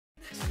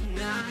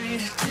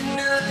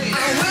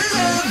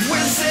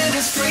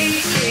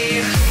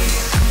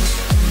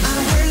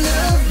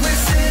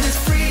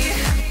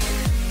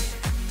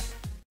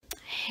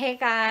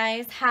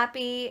guys,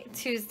 happy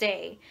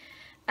Tuesday.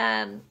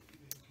 As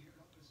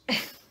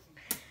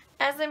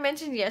I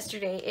mentioned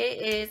yesterday,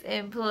 it is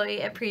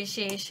Employee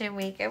Appreciation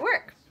Week at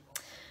work.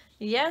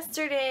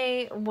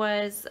 Yesterday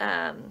was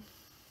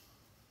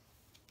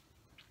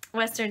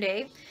Western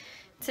Day.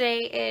 Today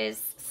is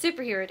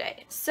Superhero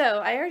Day. So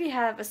I already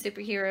have a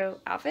superhero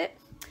outfit.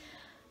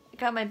 I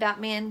got my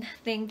Batman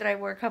thing that I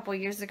wore a couple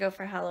years ago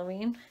for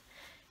Halloween.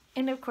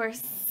 And of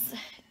course,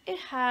 it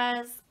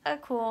has a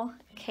cool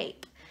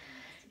cape.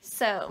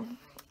 So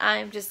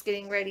I'm just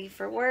getting ready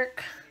for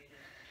work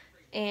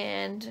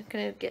and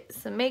gonna get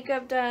some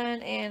makeup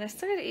done, and I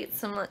still gotta eat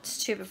some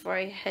lunch too before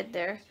I head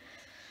there.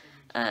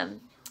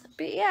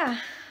 But yeah,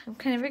 I'm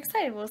kind of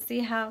excited. We'll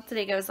see how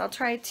today goes. I'll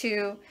try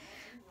to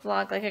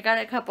vlog. Like, I got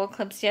a couple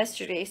clips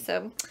yesterday,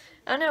 so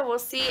I don't know. We'll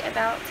see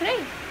about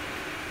today.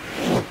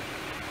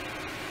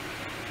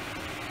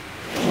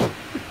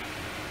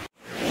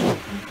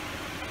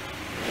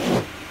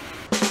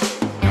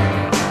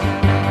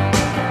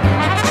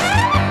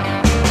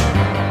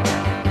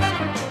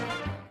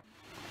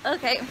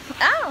 Okay.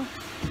 Ow!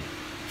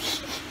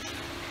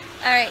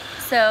 Alright,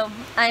 so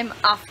I'm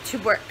off to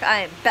work.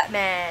 I'm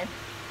Batman.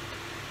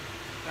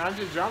 I'm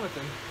just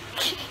Jonathan.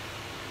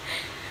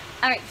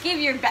 Alright, give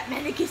your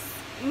Batman a kiss.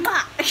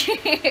 Love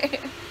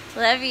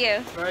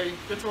you. Hey,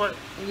 get to work.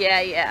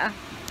 Yeah.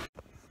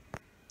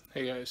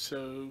 Hey guys,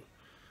 so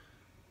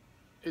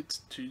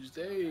it's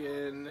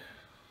Tuesday and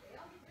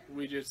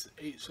we just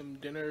ate some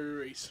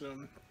dinner, ate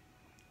some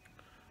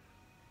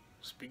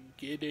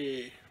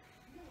spaghetti.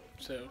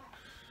 So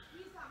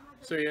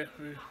yeah,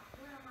 we're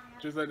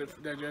just letting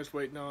it digest,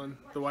 waiting on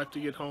the wife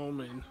to get home,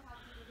 and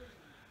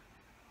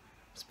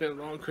spent a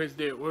long crazy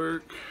day at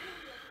work.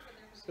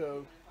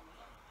 So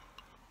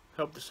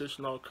helped the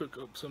sister-in-law cook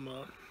up some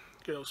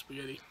good old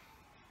spaghetti.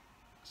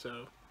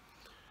 So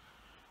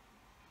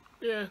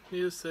yeah,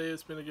 needless to say,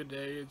 it's been a good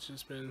day. It's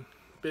just been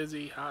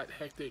busy, hot,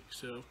 hectic.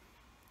 So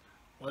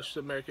watched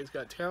America's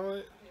Got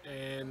Talent,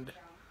 and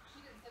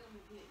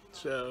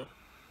so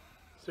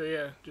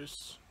yeah,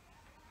 just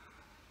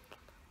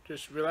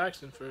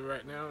relaxing for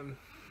right now. And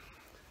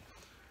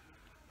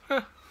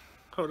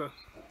hold on.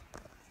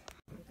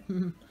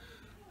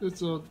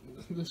 This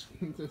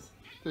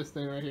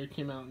thing right here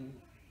came out and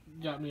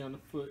got me on the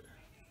foot.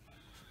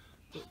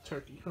 The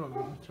turkey. Hold on,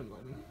 let me turn the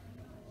light on.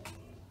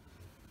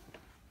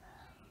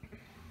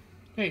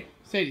 Hey,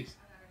 Sadie's.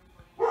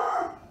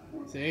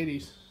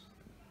 Sadie's.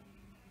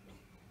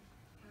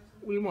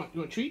 What do you want? You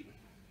want a treat?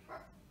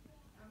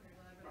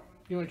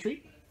 You want a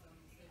treat?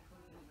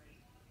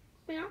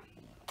 Meow.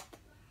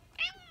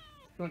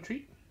 You want a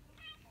treat?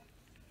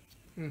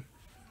 There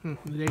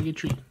you get a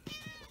treat.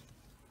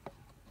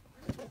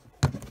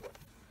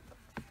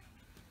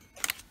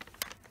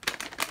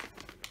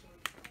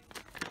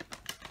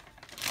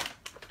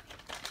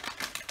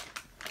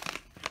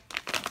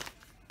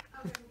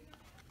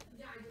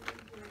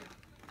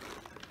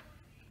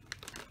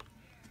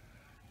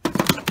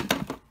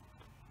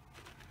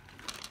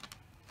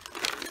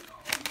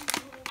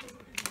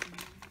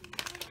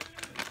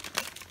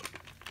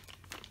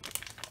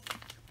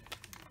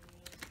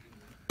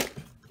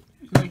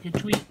 Like a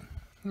treat.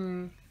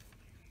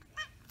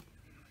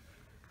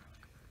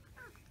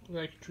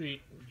 Like a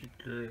treat,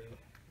 girl.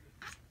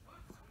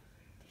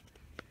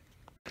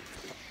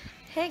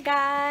 Hey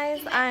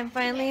guys, I'm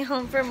finally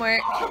home from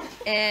work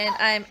and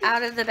I'm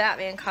out of the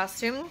Batman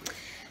costume,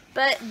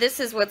 but this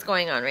is what's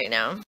going on right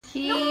now.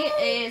 He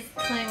is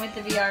playing with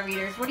the VR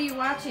readers. What are you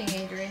watching,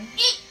 Adrian?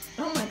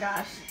 Oh my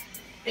gosh.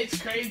 It's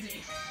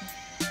crazy.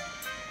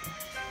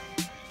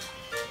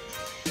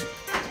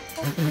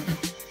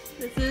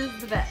 This is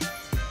the best.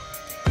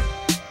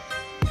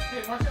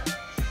 Hey, watch out.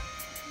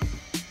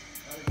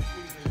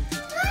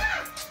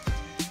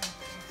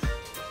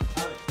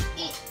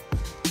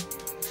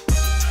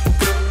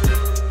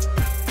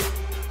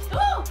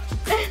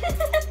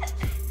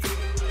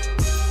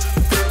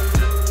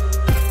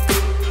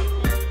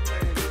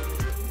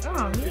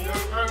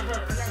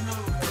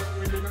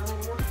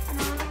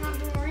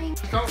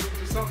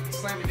 Just don't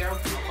slam me down. I'll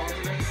fall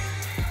today.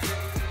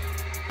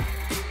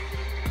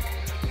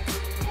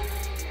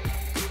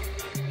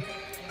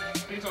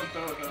 Please don't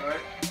throw it though, right?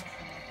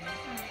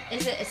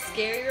 Is it a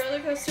scary roller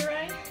coaster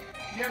ride?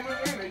 Yeah, move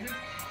around, Adrian.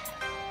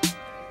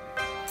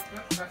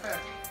 Yep, not fast.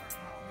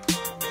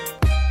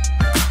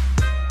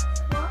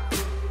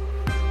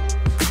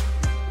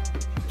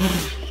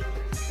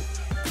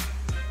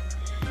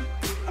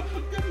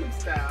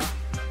 Style.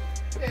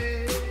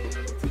 Hey.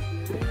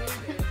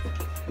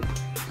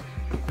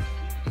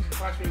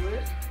 Watch me with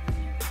it.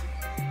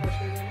 Watch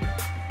me with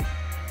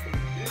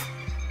it.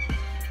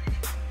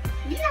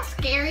 You're not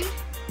scary.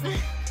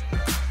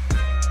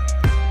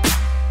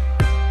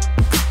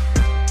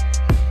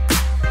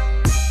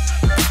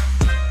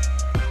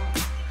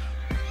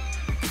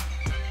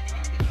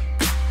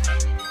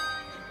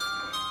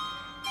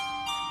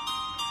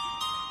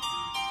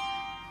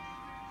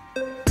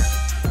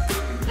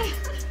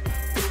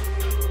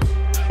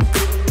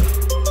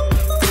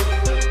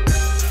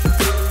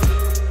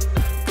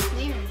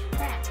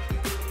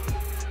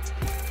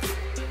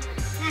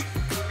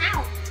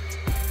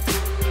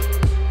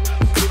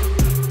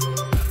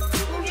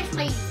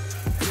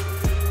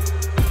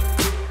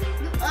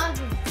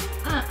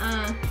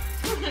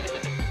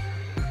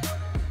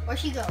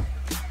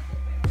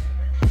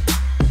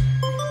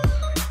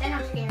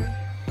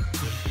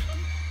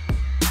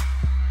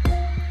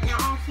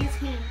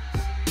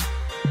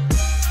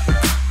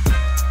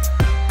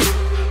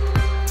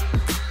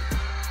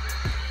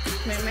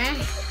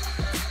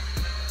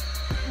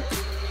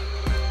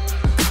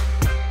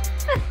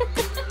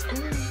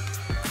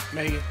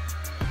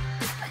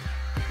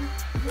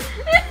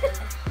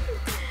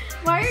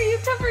 Why are you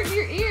covering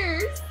your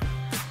ears?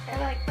 They're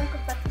like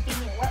Uncle's about to give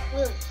me a wet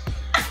willy.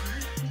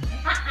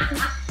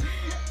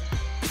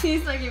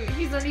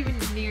 He's not even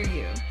near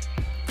you.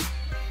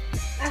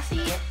 I see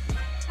it.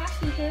 I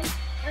see him.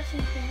 I see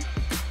him.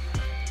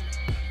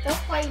 Don't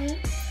fight me.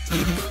 What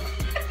you doing?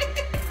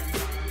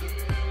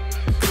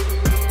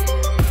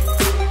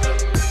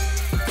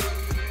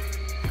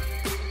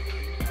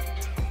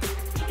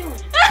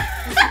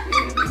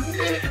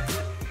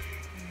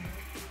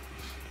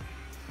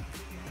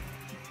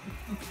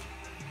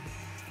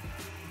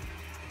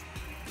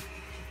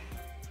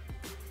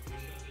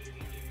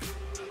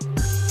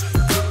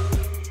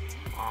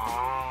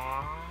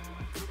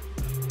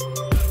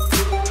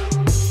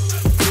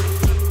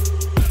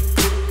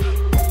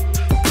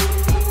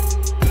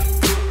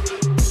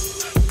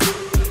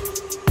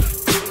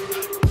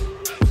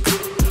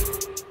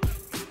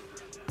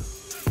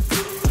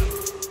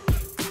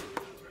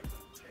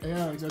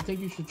 Yeah, I think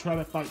you should try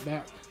to fight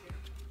back.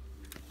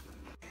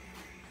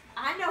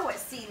 I know what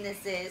scene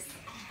this is.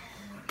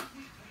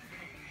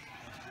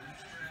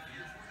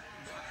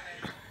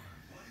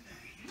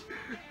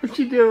 What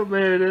you doing,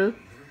 Meredith?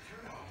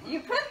 You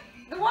put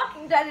The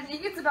Walking Dead and he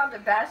gets about to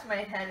bash my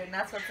head and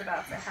that's what's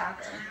about to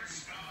happen.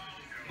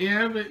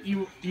 Yeah, but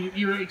you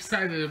were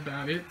excited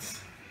about it.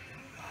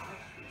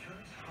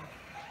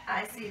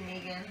 I see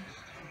Negan.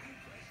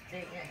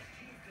 Dang it.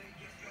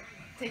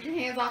 Take your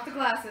hands off the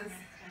glasses.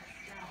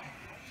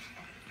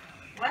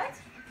 What?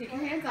 Take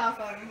your hands off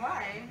of them.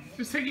 Why?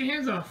 Just take your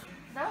hands off.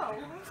 No.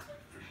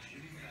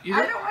 You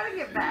I know, don't want to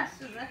get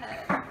bashed in the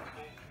head.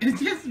 it's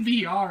just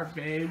VR,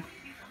 babe.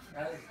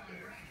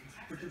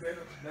 Put your bed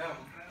up now.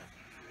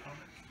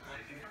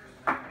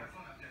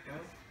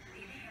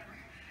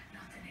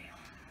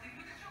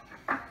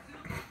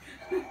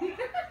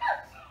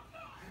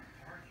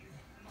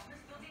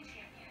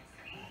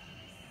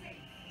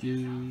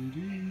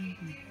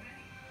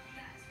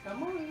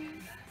 Come on.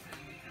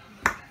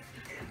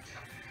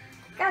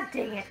 God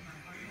dang it.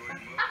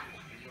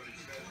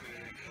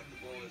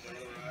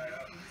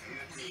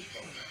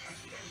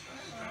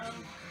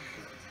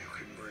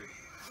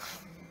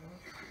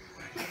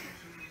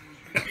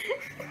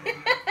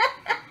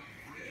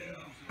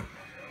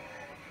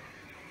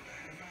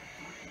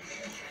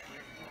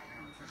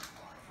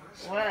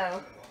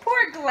 Whoa.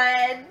 Poor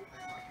Glenn.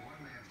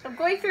 I'm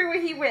going through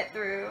what he went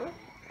through.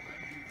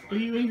 Are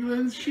you in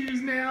Glenn's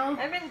shoes now?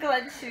 I'm in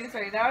Glenn's shoes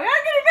right now. I'm not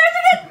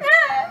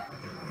gonna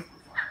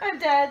I'm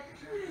dead.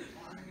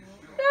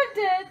 I'm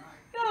dead.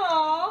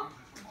 Aww.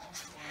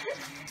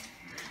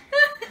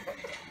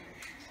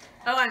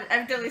 Oh, I'm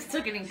definitely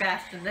still getting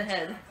bashed in the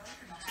head.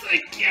 I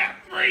can't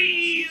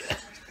breathe.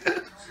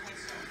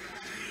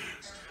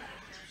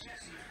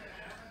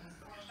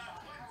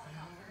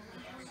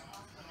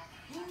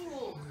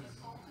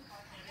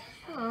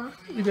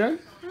 You done?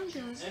 I'm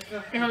done.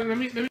 Yeah, let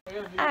me.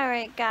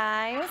 Alright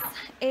guys,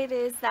 it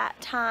is that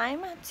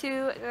time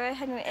to go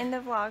ahead and end the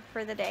vlog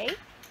for the day. Please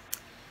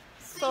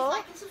So,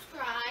 like and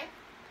subscribe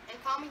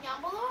and comment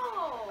down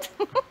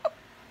below.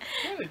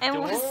 and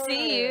we'll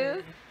see you Follow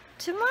them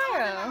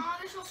tomorrow. on all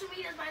their social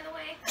medias, by the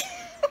way.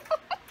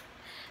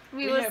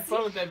 We We will had see.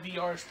 fun with that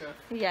VR stuff.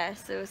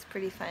 Yes, it was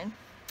pretty fun.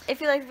 If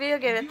you like the video,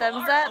 give it a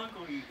thumbs up.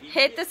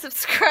 Hit the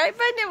subscribe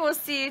button and we'll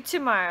see you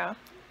tomorrow.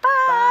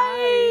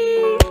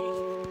 Bye.